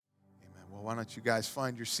Why don't you guys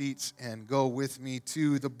find your seats and go with me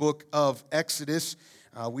to the book of Exodus.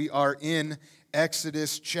 We are in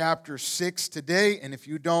Exodus chapter 6 today, and if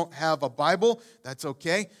you don't have a Bible, that's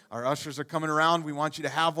okay. Our ushers are coming around. We want you to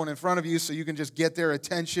have one in front of you so you can just get their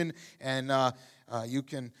attention, and you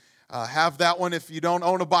can have that one. If you don't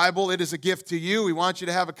own a Bible, it is a gift to you. We want you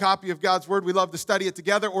to have a copy of God's Word. We love to study it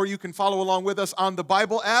together, or you can follow along with us on the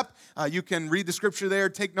Bible app. You can read the scripture there,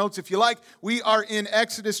 take notes if you like. We are in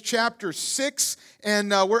Exodus chapter 6,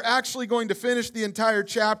 and we're actually going to finish the entire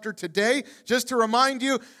chapter today. Just to remind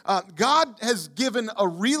you, God has given a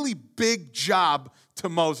really big job to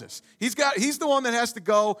Moses. He's the one that has to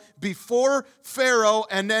go before Pharaoh,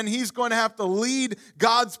 and then he's going to have to lead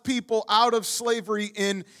God's people out of slavery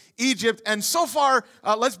in Egypt. And so far,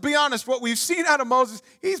 let's be honest, what we've seen out of Moses,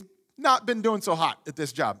 he's not been doing so hot at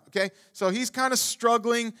this job, okay? So he's kind of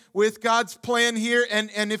struggling with God's plan here.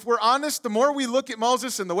 And if we're honest, the more we look at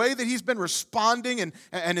Moses and the way that he's been responding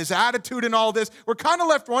and his attitude and all this, we're kind of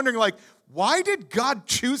left wondering, like, why did God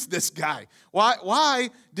choose this guy? Why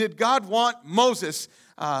did God want Moses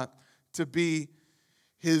to be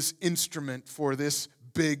his instrument for this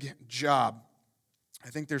big job? I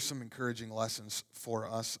think there's some encouraging lessons for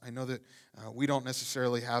us. I know that we don't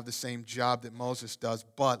necessarily have the same job that Moses does,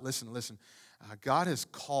 but listen. God has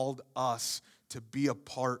called us to be a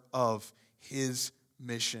part of his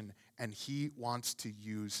mission, and he wants to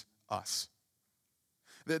use us.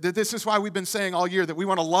 This is why we've been saying all year that we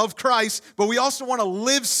want to love Christ, but we also want to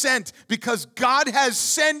live sent, because God has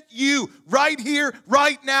sent you right here,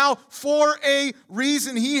 right now, for a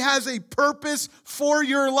reason. He has a purpose for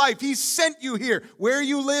your life. He sent you here, where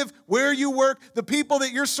you live, where you work, the people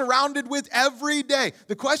that you're surrounded with every day.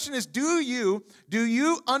 The question is, do you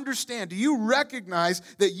understand, do you recognize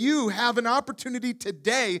that you have an opportunity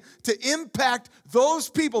today to impact those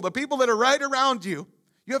people, the people that are right around you?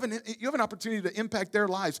 You have an opportunity to impact their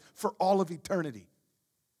lives for all of eternity.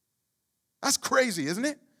 That's crazy, isn't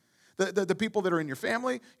it? The people that are in your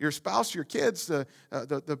family, your spouse, your kids,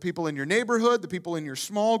 the people in your neighborhood, the people in your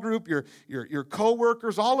small group, your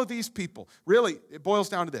co-workers, all of these people. Really, it boils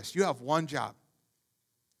down to this. You have one job.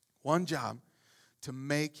 One job: to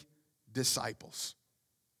make disciples.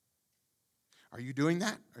 Are you doing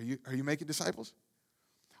that? Are you making disciples?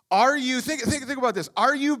 Are you, think about this,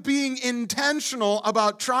 are you being intentional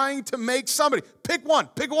about trying to make somebody, pick one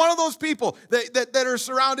of those people that are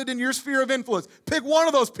surrounded in your sphere of influence, pick one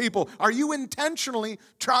of those people. Are you intentionally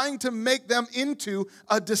trying to make them into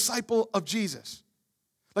a disciple of Jesus?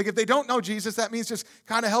 Like, if they don't know Jesus, that means just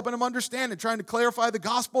kind of helping them understand and trying to clarify the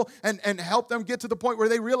gospel and help them get to the point where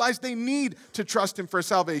they realize they need to trust him for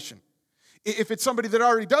salvation. If it's somebody that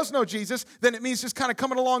already does know Jesus, then it means just kind of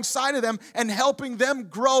coming alongside of them and helping them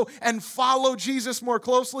grow and follow Jesus more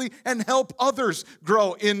closely and help others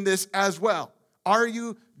grow in this as well. Are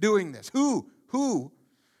you doing this? Who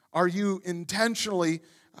are you intentionally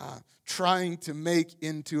trying to make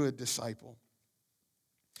into a disciple?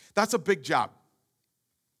 That's a big job.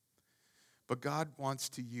 But God wants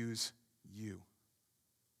to use you.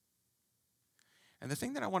 And the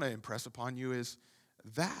thing that I want to impress upon you is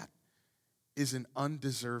that is an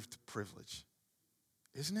undeserved privilege,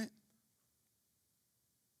 isn't it?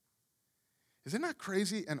 Is it not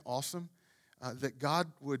crazy and awesome that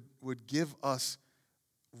God would give us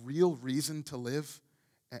real reason to live,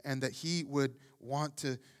 and that he would want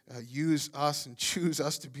to use us and choose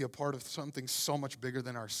us to be a part of something so much bigger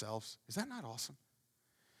than ourselves? Is that not awesome?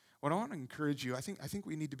 What I want to encourage you, I think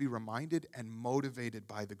we need to be reminded and motivated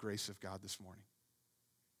by the grace of God this morning.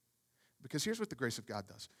 Because here's what the grace of God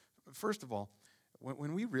does. First of all,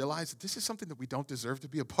 when we realize that this is something that we don't deserve to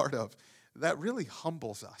be a part of, that really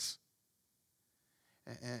humbles us.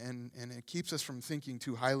 And it keeps us from thinking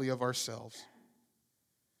too highly of ourselves.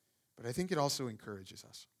 But I think it also encourages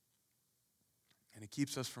us. And it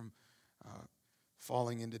keeps us from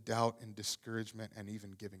falling into doubt and discouragement and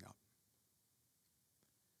even giving up.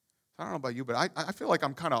 I don't know about you, but I feel like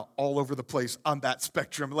I'm kind of all over the place on that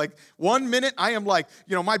spectrum. Like, 1 minute I am like,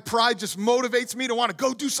 my pride just motivates me to want to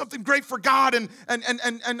go do something great for God, and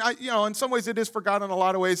I, in some ways it is for God. In a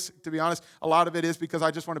lot of ways, to be honest, a lot of it is because I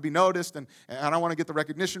just want to be noticed, and I want to get the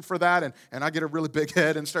recognition for that, and I get a really big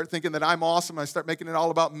head and start thinking that I'm awesome. I start making it all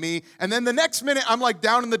about me, and then the next minute I'm like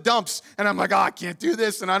down in the dumps, and I'm like, I can't do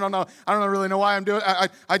this, and I don't really know why I'm doing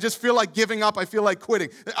it. I just feel like giving up. I feel like quitting.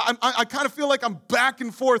 I kind of feel like I'm back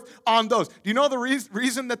and forth on those. Do you know the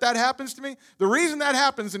reason that happens to me? The reason that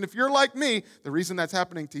happens, and if you're like me, the reason that's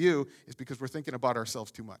happening to you is because we're thinking about ourselves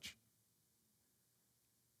too much.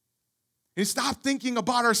 You stop thinking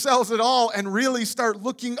about ourselves at all and really start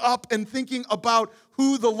looking up and thinking about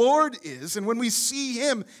who the Lord is. And when we see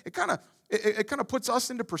him, it kind of It kind of puts us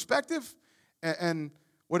into perspective. And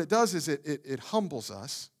what it does is it humbles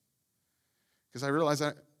us. Because I realize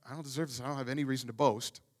I don't deserve this. I don't have any reason to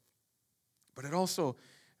boast. But it also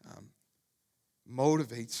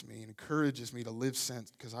motivates me and encourages me to live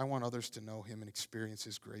sent because I want others to know him and experience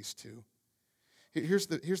his grace too. Here's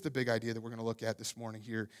the big idea that we're going to look at this morning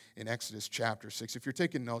here in Exodus chapter 6. If you're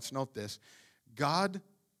taking notes, note this. God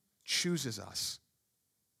chooses us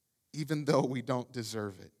even though we don't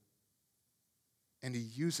deserve it. And he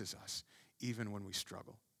uses us even when we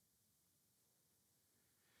struggle.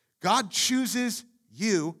 God chooses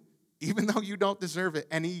you even though you don't deserve it.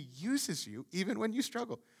 And he uses you even when you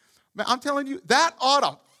struggle. Man, I'm telling you, that ought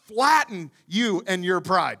to flatten you and your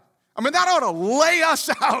pride. I mean, that ought to lay us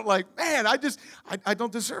out like, man, I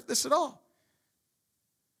don't deserve this at all.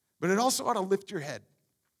 But it also ought to lift your head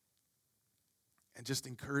and just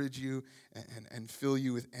encourage you and fill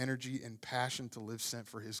you with energy and passion to live sent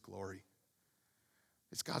for his glory.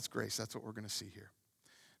 It's God's grace. That's what we're going to see here.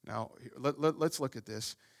 Now, let's look at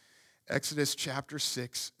this. Exodus chapter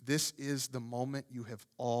 6. This is the moment you have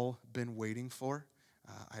all been waiting for.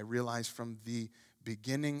 I realize from the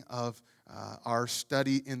beginning of our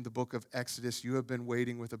study in the book of Exodus, you have been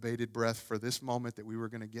waiting with abated breath for this moment that we were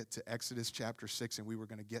going to get to Exodus chapter 6 and we were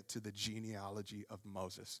going to get to the genealogy of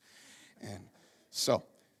Moses. And so,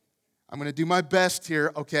 I'm going to do my best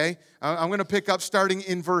here, okay? I'm going to pick up starting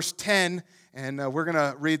in verse 10, and we're going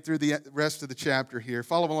to read through the rest of the chapter here.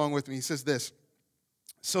 Follow along with me. He says this.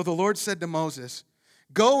 So the Lord said to Moses,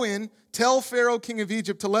 "Go in, tell Pharaoh, king of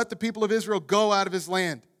Egypt, to let the people of Israel go out of his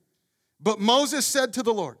land." But Moses said to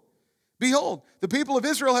the Lord, "Behold, the people of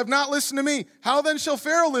Israel have not listened to me. How then shall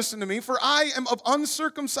Pharaoh listen to me? For I am of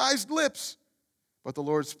uncircumcised lips." But the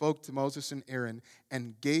Lord spoke to Moses and Aaron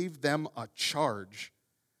and gave them a charge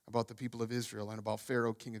about the people of Israel and about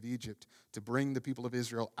Pharaoh, king of Egypt, to bring the people of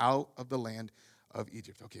Israel out of the land of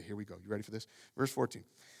Egypt. Okay, here we go. You ready for this? Verse 14.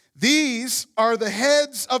 These are the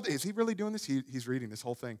heads of... Is he really doing this? He's reading this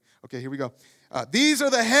whole thing. Okay, here we go. These are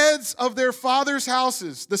the heads of their fathers'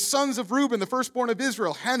 houses, the sons of Reuben, the firstborn of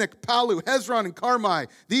Israel, Hanok, Palu, Hezron, and Carmi.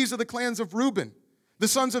 These are the clans of Reuben. The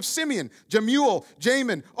sons of Simeon, Jemuel,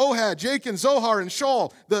 Jamin, Ohad, Jachin, Zohar, and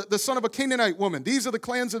Shaul, the son of a Canaanite woman. These are the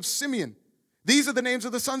clans of Simeon. These are the names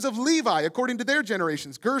of the sons of Levi, according to their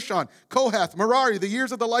generations: Gershon, Kohath, Merari, the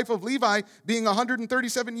years of the life of Levi being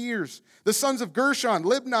 137 years. The sons of Gershon,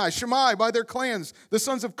 Libni, Shammai, by their clans. The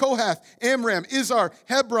sons of Kohath, Amram, Izhar,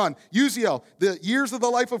 Hebron, Uziel, the years of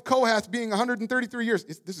the life of Kohath being 133 years.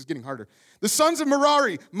 This is getting harder. The sons of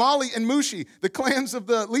Merari, Mali, and Mushi, the clans of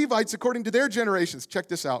the Levites, according to their generations. Check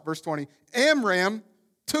this out, verse 20. Amram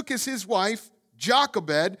took as his wife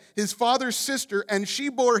Jochebed, his father's sister, and she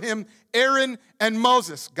bore him Aaron and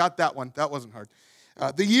Moses. Got that one. That wasn't hard.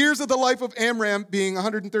 The years of the life of Amram being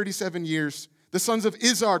 137 years. The sons of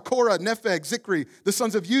Izhar, Korah, Nepheg, Zikri. The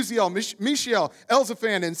sons of Uziel, Mishael,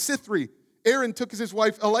 Elzaphan, and Sithri. Aaron took as his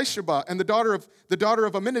wife Elisheba, and the daughter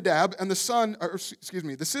of Aminadab, and the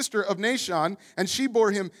sister of Nashon, and she bore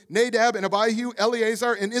him Nadab and Abihu,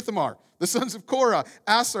 Eleazar, and Ithamar. The sons of Korah,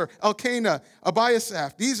 Asar, Elkanah,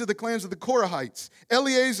 Abiasaph. These are the clans of the Korahites.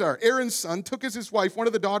 Eleazar, Aaron's son, took as his wife one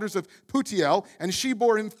of the daughters of Putiel, and she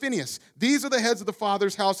bore him Phinehas. These are the heads of the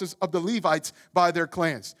fathers' houses of the Levites by their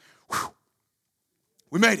clans. Whew.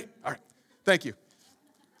 We made it. All right. Thank you.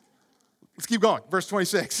 Let's keep going. Verse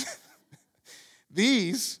 26.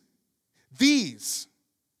 These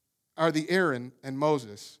are the Aaron and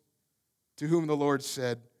Moses to whom the Lord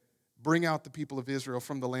said, "Bring out the people of Israel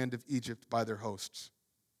from the land of Egypt by their hosts."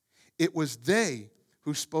 It was they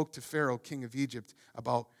who spoke to Pharaoh, king of Egypt,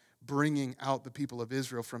 about bringing out the people of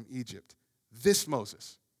Israel from Egypt. This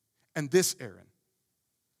Moses and this Aaron.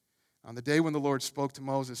 On the day when the Lord spoke to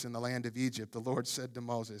Moses in the land of Egypt, the Lord said to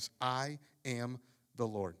Moses, "I am the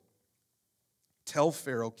Lord. Tell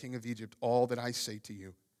Pharaoh, king of Egypt, all that I say to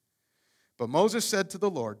you." But Moses said to the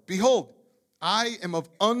Lord, "Behold, I am of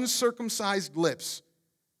uncircumcised lips.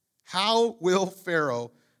 How will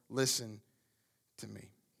Pharaoh listen to me?"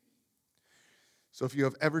 So if you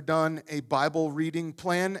have ever done a Bible reading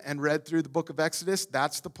plan and read through the book of Exodus,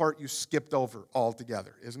 that's the part you skipped over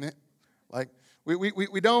altogether, isn't it? Like,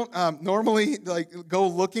 we don't normally go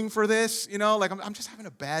looking for this, like I'm just having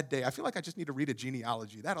a bad day. I feel like I just need to read a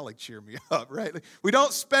genealogy. That'll cheer me up, right? Like, we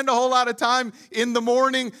don't spend a whole lot of time in the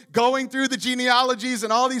morning going through the genealogies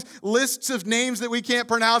and all these lists of names that we can't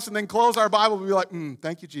pronounce and then close our Bible and be like,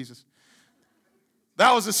 thank you, Jesus.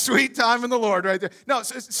 That was a sweet time in the Lord right there. No,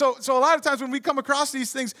 so a lot of times when we come across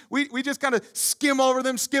these things, we just kind of skim over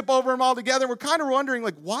them, skip over them altogether. We're kind of wondering,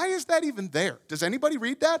 like, why is that even there? Does anybody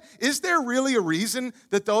read that? Is there really a reason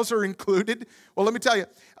that those are included? Well, let me tell you,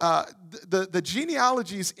 the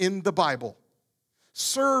genealogies in the Bible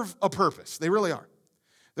serve a purpose. They really are.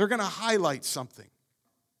 They're going to highlight something.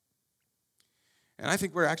 And I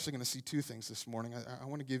think we're actually going to see two things this morning. I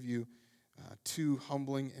want to give you two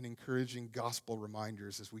humbling and encouraging gospel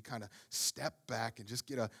reminders as we kind of step back and just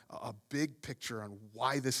get a big picture on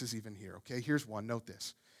why this is even here, okay? Here's one. Note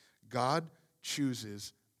this. God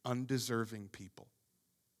chooses undeserving people.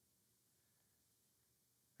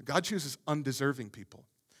 God chooses undeserving people.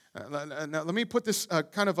 Now, let me put this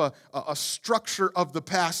kind of a structure of the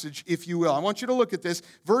passage, if you will. I want you to look at this.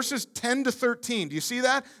 Verses 10 to 13. Do you see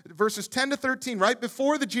that? Verses 10 to 13, right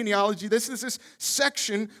before the genealogy. This is this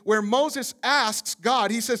section where Moses asks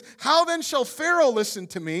God, he says, "How then shall Pharaoh listen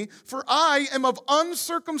to me? For I am of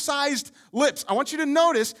uncircumcised lips." I want you to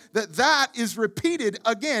notice that is repeated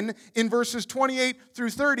again in verses 28 through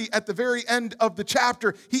 30 at the very end of the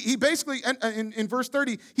chapter. He basically, in verse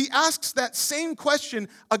 30, he asks that same question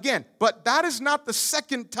again, but that is not the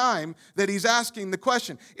second time that he's asking the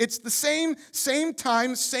question. It's the same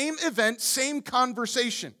time, same event, same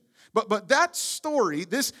conversation. But that story,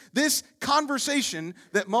 this conversation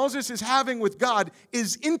that Moses is having with God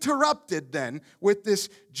is interrupted then with this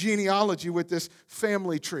genealogy, with this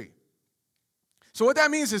family tree. So what that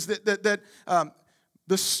means is that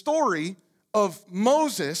the story of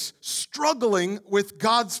Moses struggling with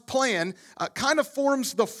God's plan kind of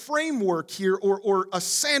forms the framework here, or a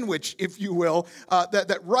sandwich, if you will,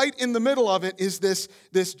 that right in the middle of it is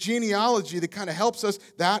this genealogy that kind of helps us,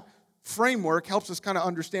 that framework helps us kind of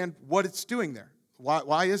understand what it's doing there.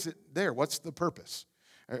 Why is it there? What's the purpose?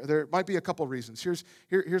 There might be a couple reasons.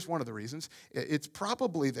 Here's one of the reasons. It's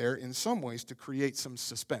probably there in some ways to create some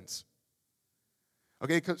suspense.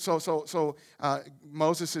 Okay, so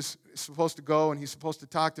Moses is supposed to go and he's supposed to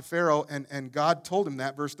talk to Pharaoh, and God told him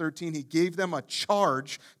that, verse 13, he gave them a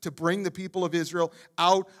charge to bring the people of Israel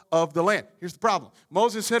out of the land. Here's the problem.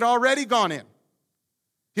 Moses had already gone in.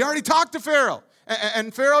 He already talked to Pharaoh,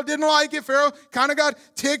 and Pharaoh didn't like it. Pharaoh kind of got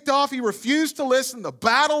ticked off. He refused to listen. The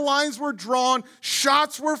battle lines were drawn,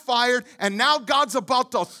 shots were fired, and now God's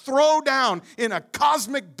about to throw down in a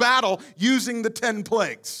cosmic battle using the 10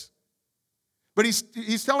 plagues. But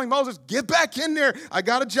he's telling Moses, get back in there. I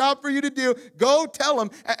got a job for you to do. Go tell him.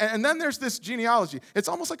 And then there's this genealogy. It's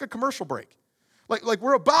almost like a commercial break. Like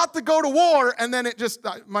we're about to go to war, and then it just,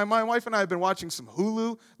 my wife and I have been watching some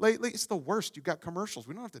Hulu lately. It's the worst. You've got commercials.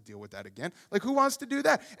 We don't have to deal with that again. Like, who wants to do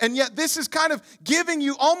that? And yet this is kind of giving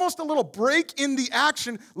you almost a little break in the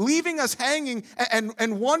action, leaving us hanging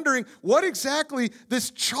and wondering what exactly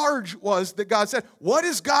this charge was that God said. What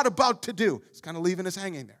is God about to do? It's kind of leaving us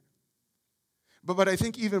hanging there. But I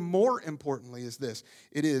think even more importantly is this.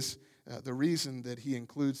 It is the reason that he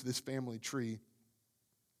includes this family tree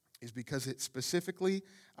is because it specifically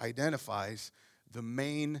identifies the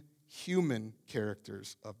main human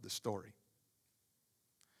characters of the story.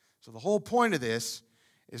 So the whole point of this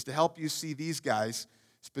is to help you see these guys,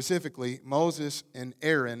 specifically Moses and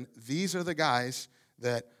Aaron. These are the guys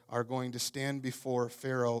that are going to stand before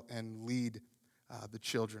Pharaoh and lead the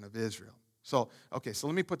children of Israel. So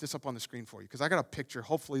let me put this up on the screen for you because I got a picture.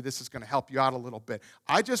 Hopefully this is going to help you out a little bit.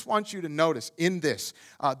 I just want you to notice in this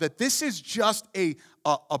that this is just a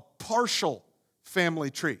partial family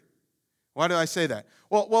tree. Why do I say that?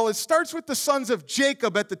 Well, it starts with the sons of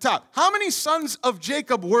Jacob at the top. How many sons of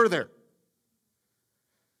Jacob were there?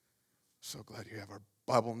 So glad you have our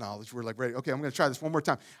Bible knowledge. We're like ready. Okay, I'm going to try this one more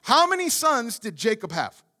time. How many sons did Jacob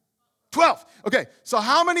have? 12. Okay, so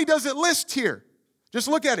how many does it list here? Just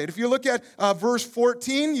look at it. If you look at verse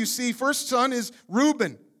 14, you see first son is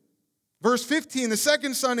Reuben. Verse 15, the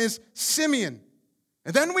second son is Simeon.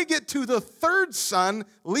 And then we get to the third son,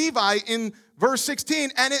 Levi, in verse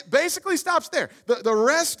 16, and it basically stops there. The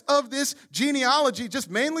rest of this genealogy just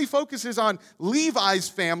mainly focuses on Levi's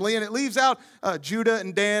family, and it leaves out Judah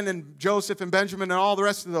and Dan and Joseph and Benjamin and all the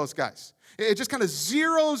rest of those guys. It just kind of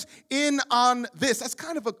zeroes in on this. That's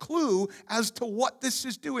kind of a clue as to what this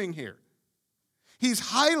is doing here. He's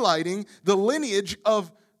highlighting the lineage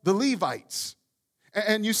of the Levites.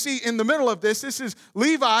 And you see in the middle of this is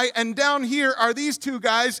Levi, and down here are these two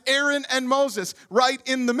guys, Aaron and Moses, right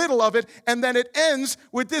in the middle of it. And then it ends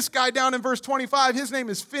with this guy down in verse 25. His name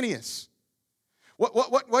is Phinehas.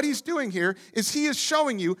 What he's doing here is he is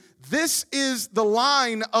showing you this is the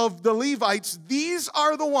line of the Levites. These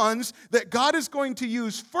are the ones that God is going to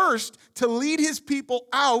use first to lead his people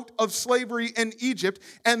out of slavery in Egypt.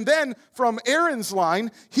 And then from Aaron's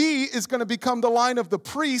line, he is going to become the line of the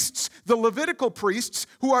priests, the Levitical priests,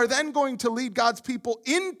 who are then going to lead God's people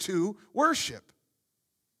into worship.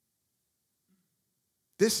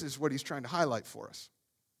 This is what he's trying to highlight for us.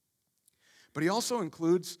 But he also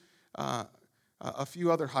includes a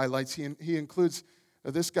few other highlights. He includes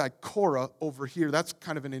this guy, Korah, over here. That's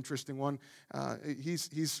kind of an interesting one.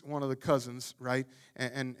 He's one of the cousins, right?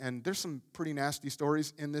 And there's some pretty nasty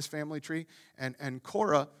stories in this family tree. And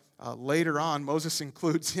Korah, later on, Moses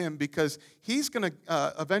includes him because he's going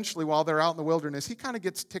to eventually, while they're out in the wilderness, he kind of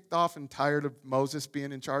gets ticked off and tired of Moses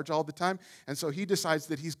being in charge all the time. And so he decides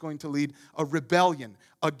that he's going to lead a rebellion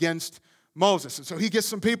against Moses. And so he gets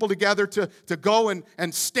some people together to go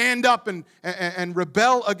and stand up and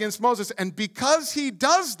rebel against Moses. And because he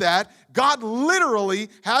does that, God literally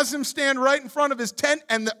has him stand right in front of his tent,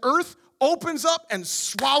 and the earth opens up and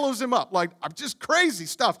swallows him up. Like, just crazy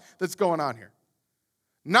stuff that's going on here.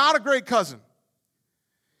 Not a great cousin.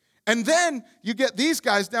 And then you get these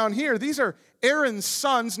guys down here. These are Aaron's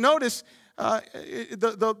sons. Notice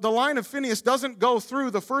the line of Phinehas doesn't go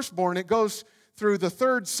through the firstborn. It goes through the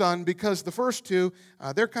third son, because the first two,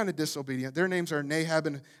 they're kind of disobedient. Their names are Nadab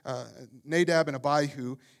and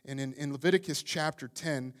Abihu. And in Leviticus chapter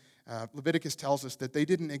 10, Leviticus tells us that they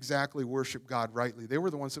didn't exactly worship God rightly. They were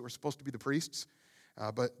the ones that were supposed to be the priests.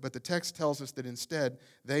 But the text tells us that instead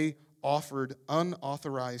they offered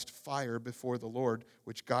unauthorized fire before the Lord,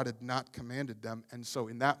 which God had not commanded them. And so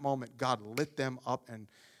in that moment, God lit them up and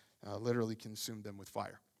literally consumed them with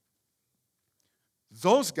fire.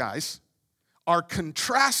 Those guys are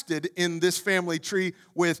contrasted in this family tree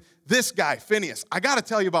with this guy, Phinehas. I got to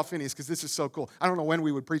tell you about Phinehas because this is so cool. I don't know when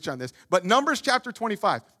we would preach on this, but Numbers chapter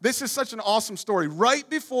 25. This is such an awesome story. Right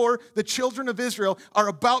before the children of Israel are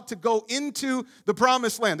about to go into the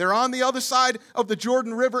promised land. They're on the other side of the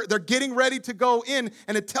Jordan River. They're getting ready to go in,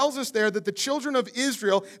 and it tells us there that the children of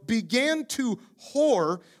Israel began to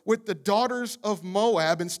whore with the daughters of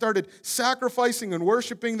Moab and started sacrificing and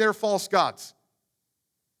worshiping their false gods.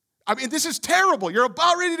 I mean, this is terrible. You're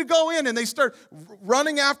about ready to go in, and they start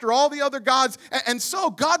running after all the other gods. And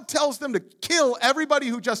so God tells them to kill everybody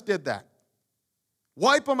who just did that.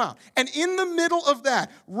 Wipe them out. And in the middle of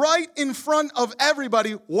that, right in front of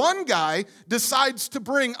everybody, one guy decides to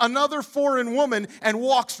bring another foreign woman and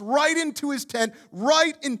walks right into his tent,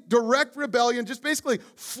 right in direct rebellion, just basically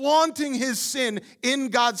flaunting his sin in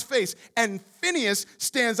God's face. And Phinehas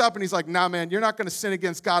stands up and he's like, nah, man, you're not going to sin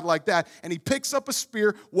against God like that. And he picks up a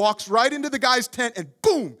spear, walks right into the guy's tent, and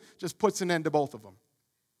boom, just puts an end to both of them.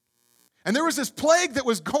 And there was this plague that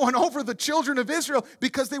was going over the children of Israel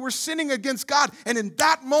because they were sinning against God. And in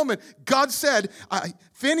that moment, God said,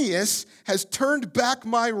 Phinehas has turned back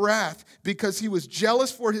my wrath because he was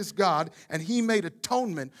jealous for his God, and he made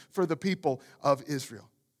atonement for the people of Israel.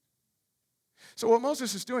 So what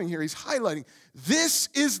Moses is doing here, he's highlighting, this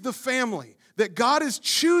is the family that God is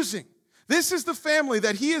choosing. This is the family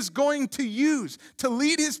that he is going to use to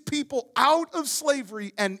lead his people out of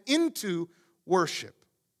slavery and into worship.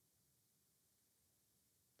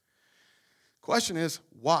 Question is,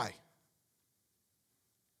 why?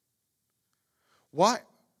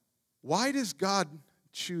 Why does God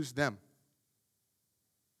choose them?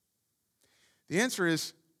 The answer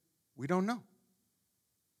is, we don't know.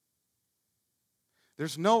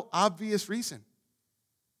 There's no obvious reason.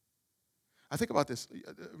 I think about this.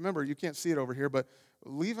 Remember, you can't see it over here, but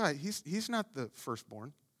Levi, he's not the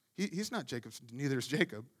firstborn. He's not Jacob's, neither is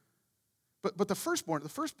Jacob. But the firstborn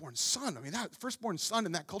son, I mean, that firstborn son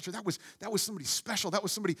in that culture, that was somebody special. That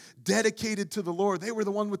was somebody dedicated to the Lord. They were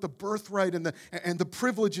the one with the birthright, and the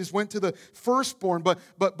privileges went to the firstborn.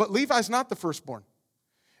 But Levi's not the firstborn.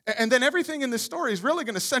 And then everything in this story is really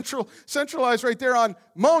going to centralize right there on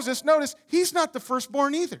Moses. Notice, he's not the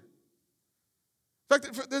firstborn either. In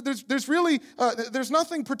fact, there's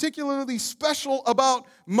nothing particularly special about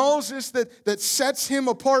Moses that sets him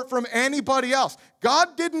apart from anybody else.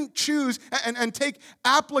 God didn't choose and take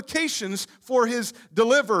applications for his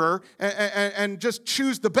deliverer and just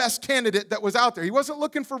choose the best candidate that was out there. He wasn't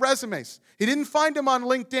looking for resumes. He didn't find them on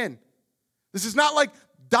LinkedIn. This is not like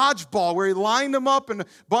dodgeball where he lined them up and a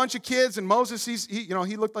bunch of kids, and Moses, he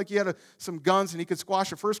looked like he had some guns and he could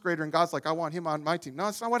squash a first grader, and God's like, I want him on my team. No,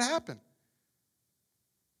 that's not what happened.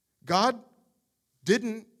 God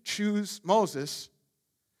didn't choose Moses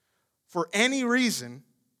for any reason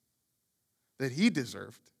that he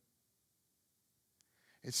deserved.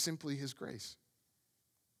 It's simply his grace.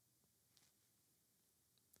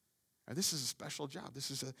 This is a special job.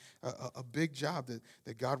 This is a big job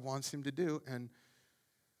that God wants him to do, and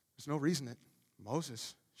there's no reason that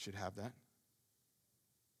Moses should have that.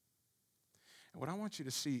 And what I want you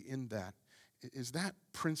to see in that is that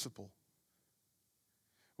principle.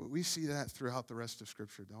 We see that throughout the rest of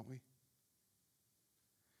Scripture, don't we?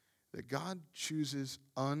 That God chooses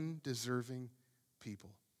undeserving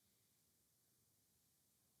people.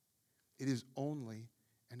 It is only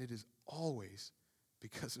and it is always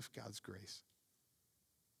because of God's grace.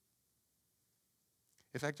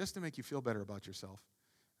 In fact, just to make you feel better about yourself,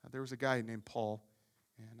 there was a guy named Paul,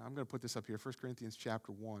 and I'm going to put this up here, 1 Corinthians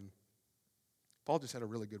chapter 1. Paul just had a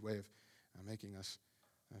really good way of making us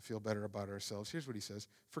feel better about ourselves. Here's what he says.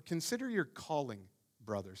 For consider your calling,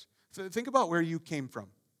 brothers. Think about where you came from.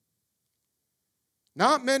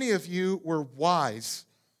 Not many of you were wise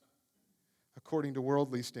according to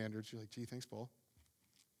worldly standards. You're like, gee, thanks, Paul.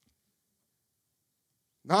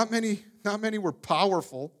 Not many were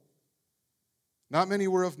powerful. Not many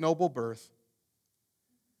were of noble birth.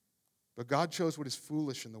 But God chose what is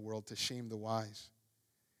foolish in the world to shame the wise.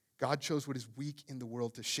 God chose what is weak in the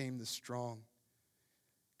world to shame the strong.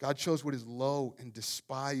 God chose what is low and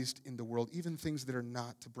despised in the world, even things that are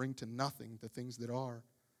not, to bring to nothing the things that are,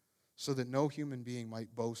 so that no human being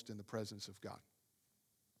might boast in the presence of God.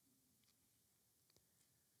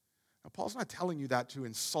 Now, Paul's not telling you that to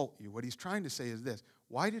insult you. What he's trying to say is this.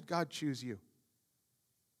 Why did God choose you?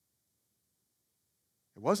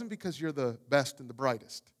 It wasn't because you're the best and the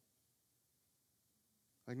brightest.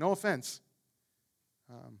 Like, no offense.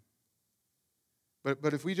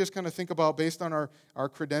 But if we just kind of think about, based on our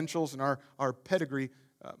credentials and our pedigree,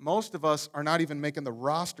 most of us are not even making the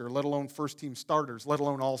roster, let alone first-team starters, let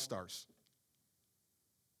alone all-stars.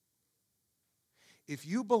 If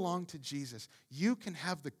you belong to Jesus, you can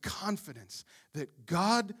have the confidence that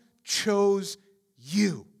God chose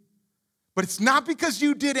you. But it's not because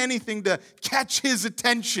you did anything to catch his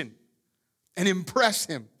attention and impress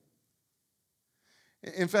him.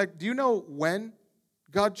 In fact, do you know when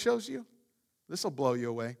God chose you? This will blow you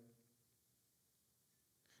away.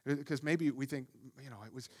 Because maybe we think,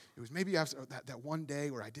 it was maybe after that one day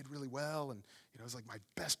where I did really well, and it was like my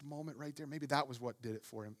best moment right there. Maybe that was what did it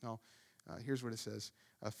for him. No, here's what it says.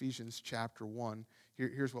 Ephesians chapter 1.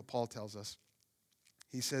 Here's what Paul tells us.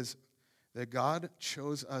 He says that God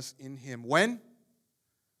chose us in him. When?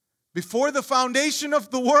 Before the foundation of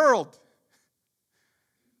the world.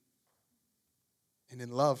 And in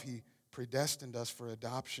love, he predestined us for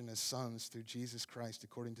adoption as sons through Jesus Christ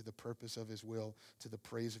according to the purpose of his will, to the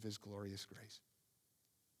praise of his glorious grace.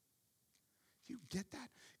 You get that?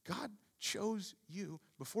 God chose you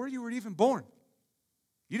before you were even born.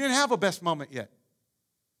 You didn't have a best moment yet.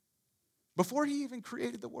 Before he even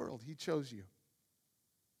created the world, he chose you.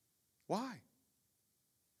 Why?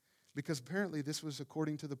 Because apparently this was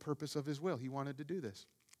according to the purpose of his will. He wanted to do this.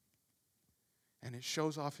 And it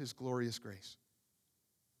shows off his glorious grace.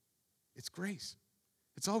 It's grace.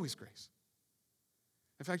 It's always grace.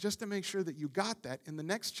 In fact, just to make sure that you got that, in the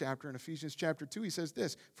next chapter, in Ephesians chapter 2, he says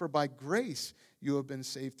this, for by grace you have been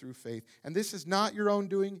saved through faith. And this is not your own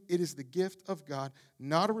doing. It is the gift of God,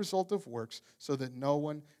 not a result of works, so that no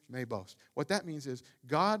one may boast. What that means is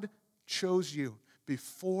God chose you.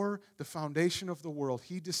 Before the foundation of the world,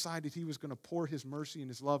 he decided he was going to pour his mercy and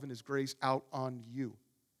his love and his grace out on you.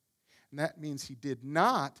 And that means he did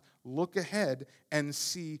not look ahead and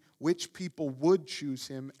see which people would choose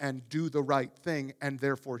him and do the right thing, and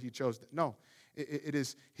therefore he chose them. No, it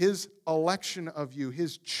is his election of you,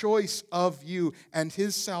 his choice of you, and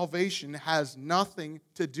his salvation has nothing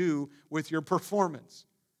to do with your performance.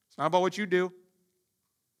 It's not about what you do.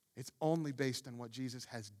 It's only based on what Jesus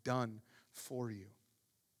has done for you.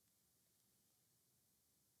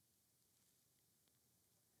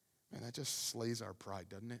 Man, that just slays our pride,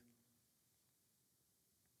 doesn't it?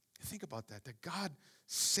 Think about that God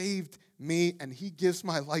saved me and he gives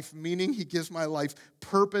my life meaning, he gives my life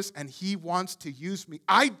purpose, and he wants to use me.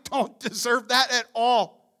 I don't deserve that at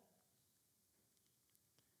all.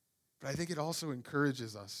 But I think it also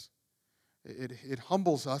encourages us. It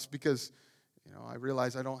humbles us because, I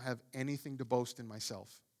realize I don't have anything to boast in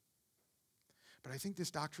myself. But I think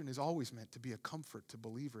this doctrine is always meant to be a comfort to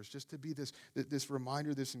believers, just to be this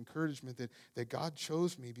reminder, this encouragement that God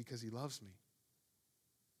chose me because he loves me.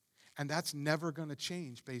 And that's never going to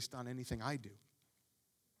change based on anything I do.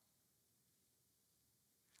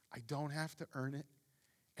 I don't have to earn it,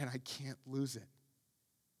 and I can't lose it.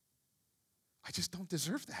 I just don't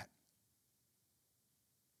deserve that.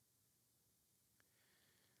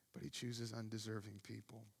 But he chooses undeserving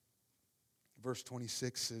people. Verse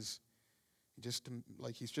 26 says,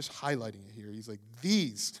 he's just highlighting it here. He's like,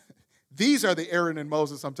 these These are the Aaron and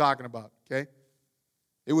Moses I'm talking about, okay?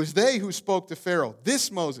 It was they who spoke to Pharaoh.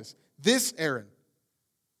 This Moses, this Aaron.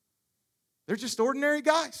 They're just ordinary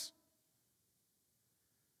guys.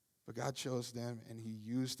 But God chose them, and he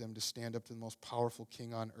used them to stand up to the most powerful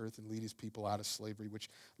king on earth and lead his people out of slavery, which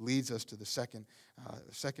leads us to the second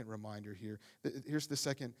reminder here. Here's the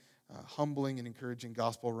second humbling and encouraging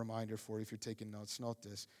gospel reminder for you if you're taking notes. Note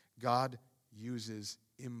this. God uses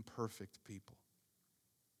imperfect people.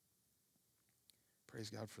 Praise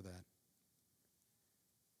God for that.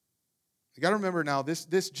 You got to remember now,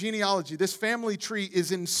 this genealogy, this family tree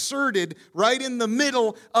is inserted right in the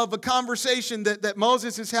middle of a conversation that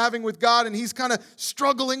Moses is having with God, and he's kind of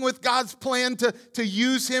struggling with God's plan to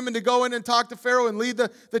use him and to go in and talk to Pharaoh and lead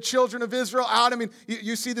the children of Israel out. I mean,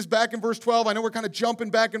 you see this back in verse 12. I know we're kind of jumping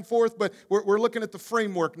back and forth, but we're looking at the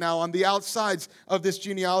framework now on the outsides of this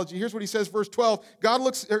genealogy. Here's what he says, verse 12.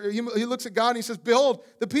 He looks at God and he says, "Behold,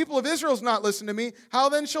 the people of Israel's not listening to me. How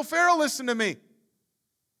then shall Pharaoh listen to me?"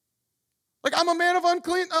 Like, I'm a man of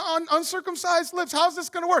uncircumcised lips. How's this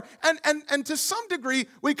going to work? And to some degree,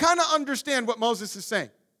 we kind of understand what Moses is saying.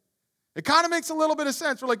 It kind of makes a little bit of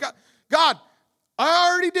sense. We're like, God, I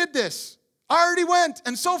already did this. I already went.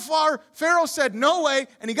 And so far, Pharaoh said no way,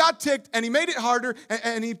 and he got ticked, and he made it harder,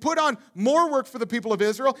 and he put on more work for the people of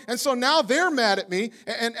Israel. And so now they're mad at me,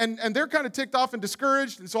 and they're kind of ticked off and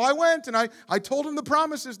discouraged. And so I went, and I told them the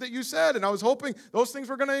promises that you said, and I was hoping those things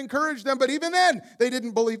were going to encourage them. But even then, they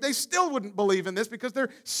didn't believe. They still wouldn't believe in this because their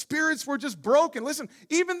spirits were just broken. Listen,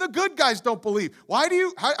 even the good guys don't believe. How do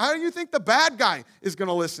you think the bad guy is going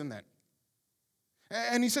to listen then?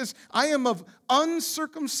 And he says, I am of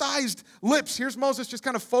uncircumcised lips. Here's Moses just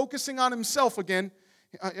kind of focusing on himself again.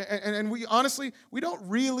 And we honestly, we don't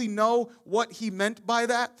really know what he meant by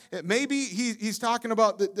that. Maybe he's talking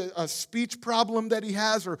about a speech problem that he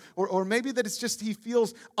has, or maybe that it's just he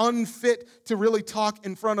feels unfit to really talk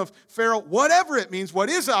in front of Pharaoh. Whatever it means, what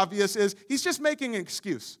is obvious is he's just making an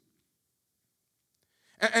excuse.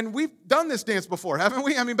 And we've done this dance before, haven't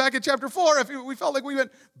we? I mean, back in chapter 4, we felt like we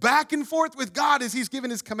went back and forth with God as he's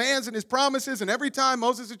given his commands and his promises, and every time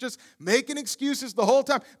Moses is just making excuses the whole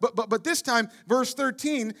time. But this time, verse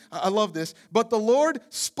 13, I love this. But the Lord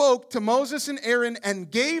spoke to Moses and Aaron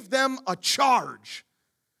and gave them a charge.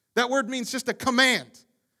 That word means just a command.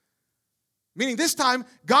 Meaning this time,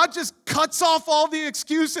 God just cuts off all the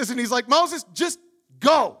excuses, and he's like, Moses, just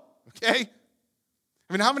go, okay?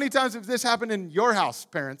 I mean, how many times has this happened in your house,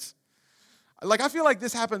 parents? Like, I feel like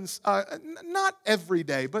this happens not every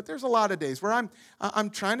day, but there's a lot of days where I'm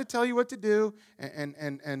trying to tell you what to do,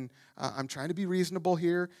 and I'm trying to be reasonable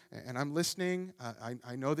here, and I'm listening.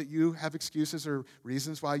 I know that you have excuses or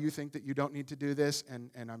reasons why you think that you don't need to do this,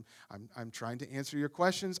 and I'm trying to answer your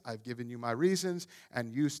questions. I've given you my reasons,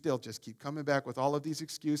 and you still just keep coming back with all of these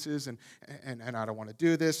excuses, and I don't want to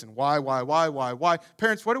do this, and why?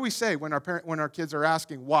 Parents, what do we say when our kids are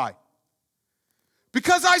asking why?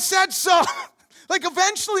 Because I said so. Like,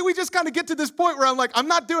 eventually we just kind of get to this point where I'm like, I'm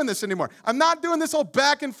not doing this anymore. I'm not doing this whole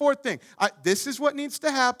back and forth thing. This is what needs to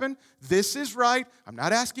happen. This is right. I'm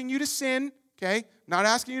not asking you to sin, okay? I'm not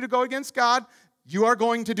asking you to go against God. You are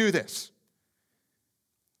going to do this.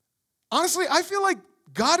 Honestly, I feel like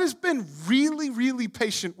God has been really, really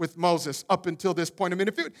patient with Moses up until this point. I mean,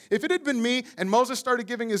 if it had been me and Moses started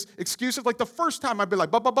giving his excuses, like the first time I'd be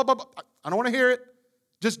like, I don't want to hear it.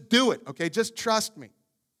 Just do it, okay? Just trust me.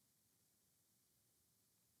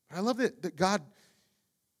 But I love that God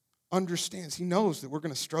understands. He knows that we're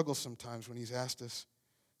going to struggle sometimes when he's asked us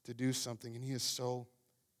to do something, and he's so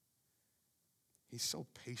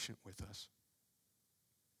patient with us.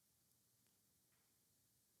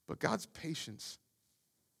 But God's patience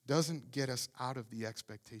doesn't get us out of the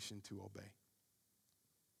expectation to obey.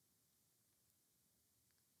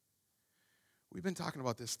 We've been talking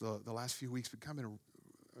about this the last few weeks, becoming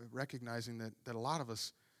recognizing that a lot of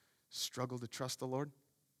us struggle to trust the Lord.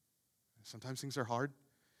 Sometimes things are hard,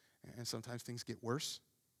 and sometimes things get worse,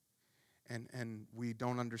 and we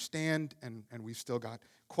don't understand, and we've still got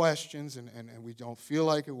questions, and we don't feel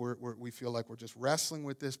like it. We feel like we're just wrestling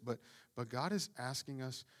with this, but God is asking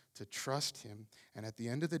us to trust him, and at the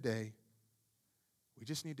end of the day, we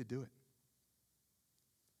just need to do it.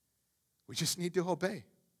 We just need to obey,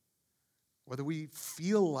 whether we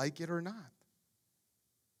feel like it or not.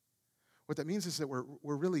 What that means is that we're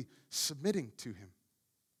really submitting to him.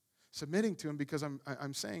 Submitting to him because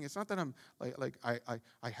I'm saying, it's not that I'm like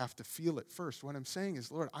I have to feel it first. What I'm saying is,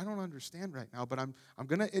 Lord, I don't understand right now, but I'm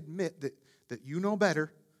going to admit that you know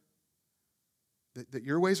better, that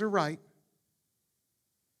your ways are right,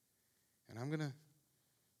 and I'm going to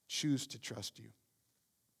choose to trust you.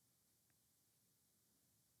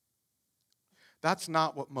 That's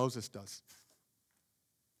not what Moses does.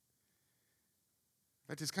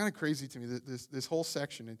 It's kind of crazy to me that this whole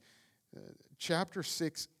section, chapter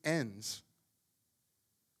 6 ends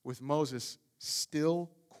with Moses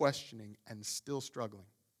still questioning and still struggling.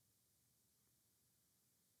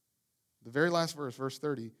 The very last verse, verse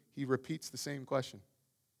 30, he repeats the same question.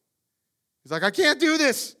 He's like, I can't do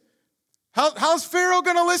this. How's Pharaoh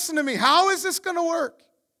going to listen to me? How is this going to work?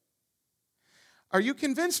 Are you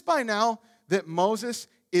convinced by now that Moses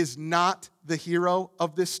is not the hero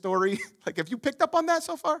of this story? Like, have you picked up on that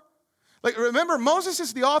so far? Like, remember, Moses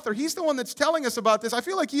is the author. He's the one that's telling us about this. I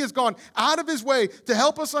feel like he has gone out of his way to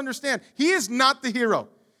help us understand. He is not the hero.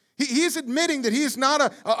 He is admitting that he is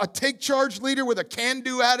not a take-charge leader with a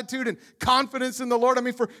can-do attitude and confidence in the Lord. I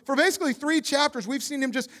mean, for basically 3 chapters, we've seen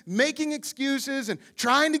him just making excuses and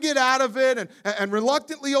trying to get out of it and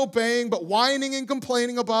reluctantly obeying, but whining and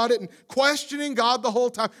complaining about it and questioning God the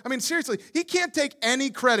whole time. I mean, seriously, he can't take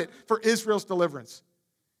any credit for Israel's deliverance.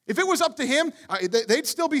 If it was up to him, they'd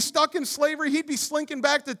still be stuck in slavery. He'd be slinking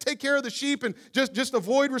back to take care of the sheep and just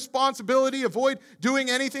avoid responsibility, avoid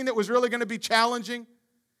doing anything that was really going to be challenging.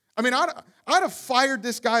 I mean, I'd have fired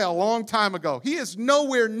this guy a long time ago. He is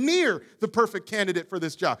nowhere near the perfect candidate for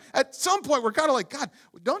this job. At some point, we're kind of like, God,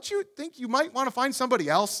 don't you think you might want to find somebody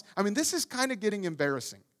else? I mean, this is kind of getting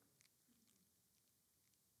embarrassing.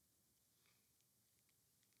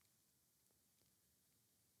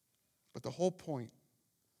 But the whole point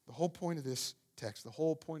of this text, the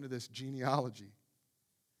whole point of this genealogy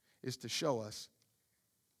is to show us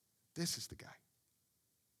this is the guy.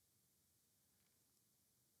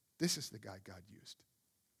 This is the guy God used.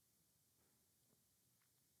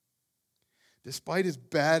 Despite his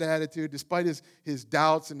bad attitude, despite his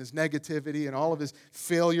doubts and his negativity and all of his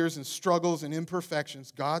failures and struggles and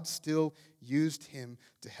imperfections, God still used him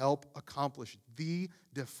to help accomplish the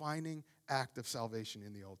defining act of salvation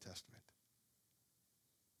in the Old Testament.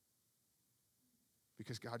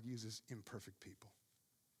 Because God uses imperfect people.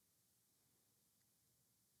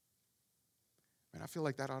 And I feel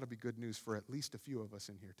like that ought to be good news for at least a few of us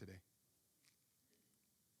in here today.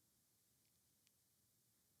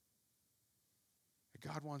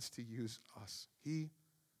 God wants to use us. He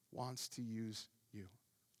wants to use you.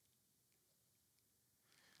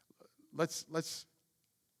 Let's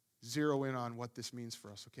zero in on what this means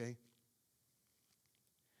for us, okay?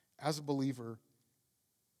 As a believer,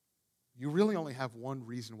 you really only have one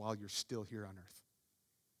reason while you're still here on earth.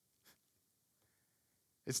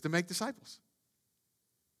 It's to make disciples.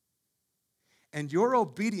 And your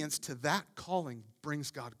obedience to that calling brings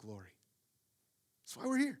God glory. That's why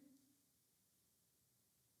we're here.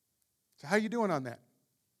 So how are you doing on that?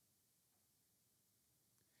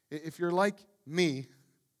 If you're like me,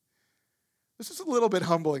 this is a little bit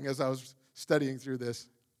humbling as I was studying through this.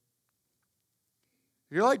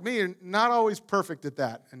 If you're like me, you're not always perfect at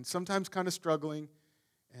that, and sometimes kind of struggling,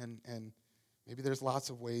 and maybe there's lots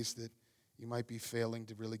of ways that you might be failing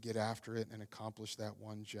to really get after it and accomplish that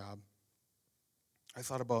one job. I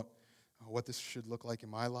thought about what this should look like in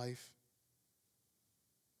my life.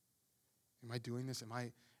 Am I doing this? Am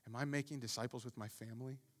I making disciples with my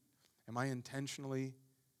family? Am I intentionally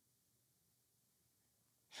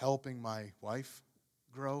helping my wife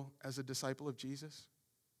grow as a disciple of Jesus?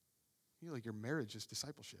 You know, like your marriage is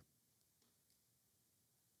discipleship.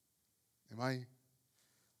 Am I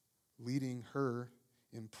leading her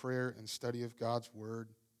in prayer and study of God's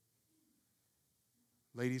word?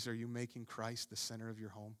 Ladies, are you making Christ the center of your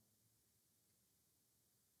home?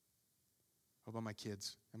 How about my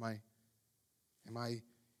kids? Am I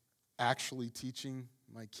actually teaching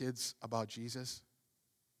my kids about Jesus?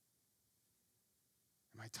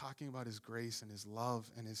 Am I talking about his grace and his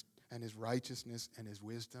love and his righteousness and his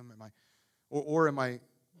wisdom? Or am I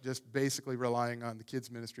just basically relying on the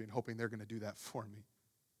kids' ministry and hoping they're going to do that for me?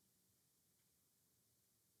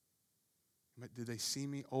 Do they see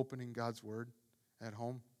me opening God's word at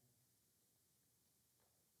home?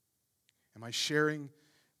 Am I sharing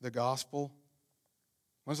the gospel?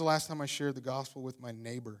 When's the last time I shared the gospel with my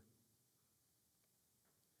neighbor?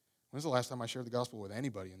 When's the last time I shared the gospel with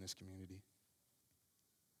anybody in this community?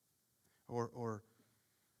 Or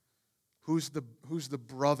who's the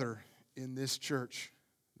brother in this church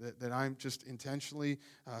that I'm just intentionally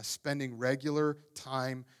spending regular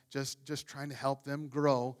time just trying to help them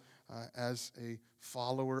grow as a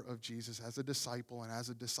follower of Jesus, as a disciple, and as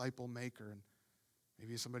a disciple maker? And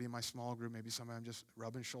maybe somebody in my small group, maybe somebody I'm just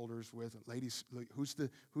rubbing shoulders with. Ladies, who's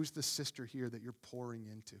the sister here that you're pouring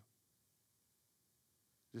into?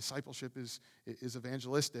 Discipleship is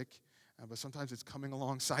evangelistic, But sometimes it's coming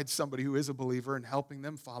alongside somebody who is a believer and helping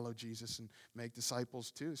them follow Jesus and make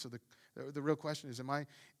disciples too. So the real question is,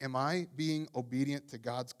 am I being obedient to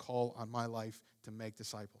God's call on my life to make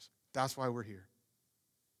disciples? That's why we're here.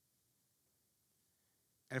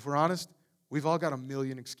 And if we're honest, we've all got a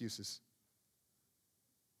million excuses.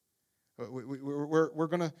 We're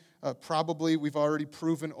going to probably, we've already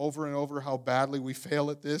proven over and over how badly we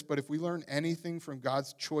fail at this, but if we learn anything from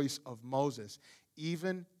God's choice of Moses,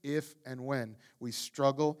 even if and when we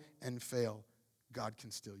struggle and fail, God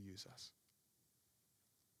can still use us.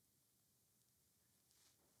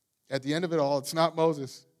 At the end of it all, it's not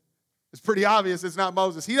Moses. It's pretty obvious it's not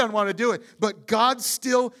Moses. He doesn't want to do it, but God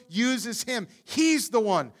still uses him. He's the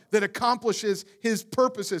one that accomplishes his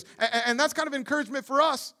purposes. And that's kind of encouragement for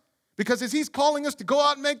us, because as he's calling us to go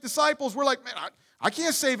out and make disciples, we're like, man, I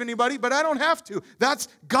can't save anybody, but I don't have to. That's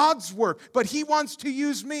God's work. But he wants to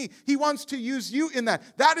use me. He wants to use you in that.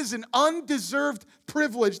 That is an undeserved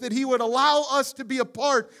privilege that he would allow us to be a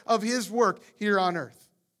part of his work here on earth.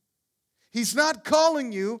 He's not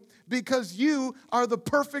calling you because you are the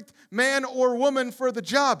perfect man or woman for the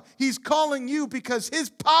job. He's calling you because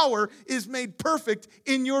his power is made perfect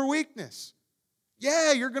in your weakness.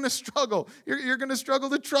 Yeah, you're going to struggle. You're going to struggle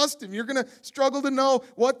to trust him. You're going to struggle to know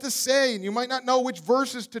what to say, and you might not know which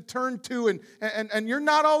verses to turn to, and you're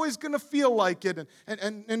not always going to feel like it,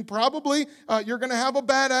 and probably you're going to have a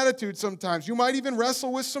bad attitude sometimes. You might even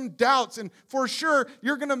wrestle with some doubts, and for sure,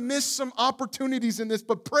 you're going to miss some opportunities in this,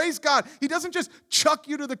 but praise God, he doesn't just chuck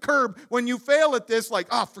you to the curb when you fail at this like,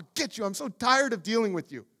 forget you, I'm so tired of dealing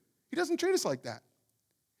with you. He doesn't treat us like that.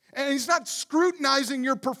 And he's not scrutinizing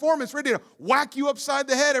your performance, ready to whack you upside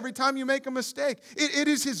the head every time you make a mistake. It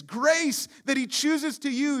is his grace that he chooses to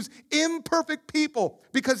use imperfect people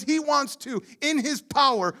because he wants to, in his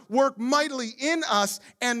power, work mightily in us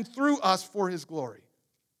and through us for his glory.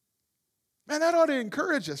 Man, that ought to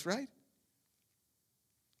encourage us, right?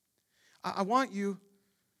 I want you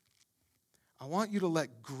to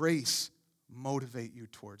let grace motivate you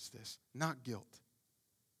towards this, not guilt.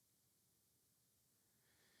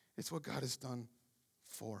 It's what God has done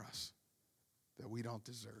for us that we don't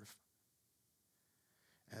deserve.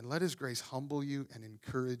 And let his grace humble you and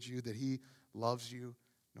encourage you that he loves you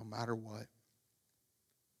no matter what.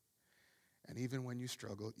 And even when you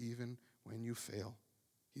struggle, even when you fail,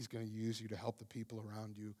 he's going to use you to help the people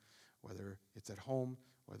around you, whether it's at home,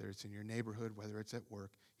 whether it's in your neighborhood, whether it's at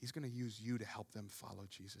work. He's going to use you to help them follow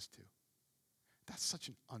Jesus too. That's such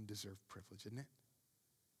an undeserved privilege, isn't it?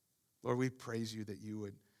 Lord, we praise you that you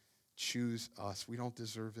would choose us. We don't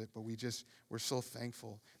deserve it, but we're so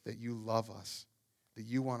thankful that you love us, that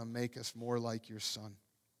you want to make us more like your Son.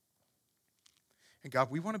 And God,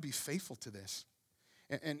 we want to be faithful to this.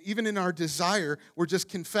 And even in our desire, we're just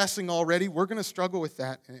confessing already, we're going to struggle with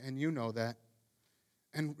that, and you know that.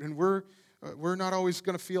 And we're not always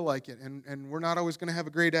going to feel like it, and we're not always going to have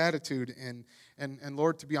a great attitude. And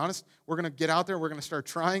Lord, to be honest, we're going to get out there, we're going to start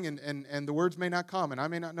trying, and the words may not come, and I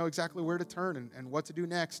may not know exactly where to turn and what to do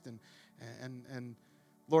next. And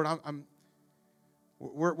Lord,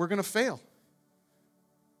 we're going to fail.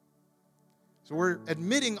 So we're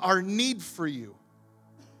admitting our need for you.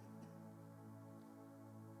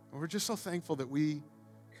 And we're just so thankful that we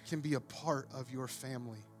can be a part of your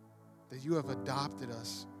family, that you have adopted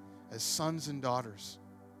us as sons and daughters.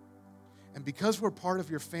 And because we're part of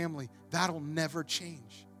your family, that'll never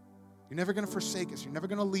change. You're never going to forsake us. You're never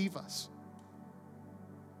going to leave us.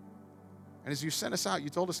 And as you sent us out, you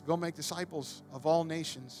told us to go make disciples of all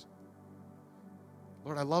nations.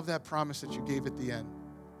 Lord, I love that promise that you gave at the end,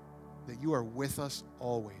 that you are with us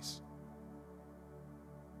always.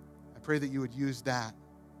 I pray that you would use that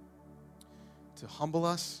to humble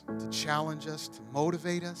us, to challenge us, to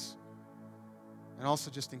motivate us, and also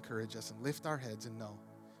just encourage us and lift our heads and know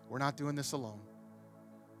we're not doing this alone.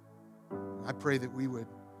 I pray that we would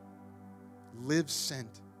live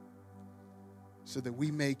sent so that we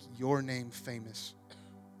make your name famous.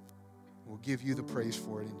 We'll give you the praise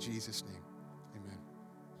for it in Jesus' name.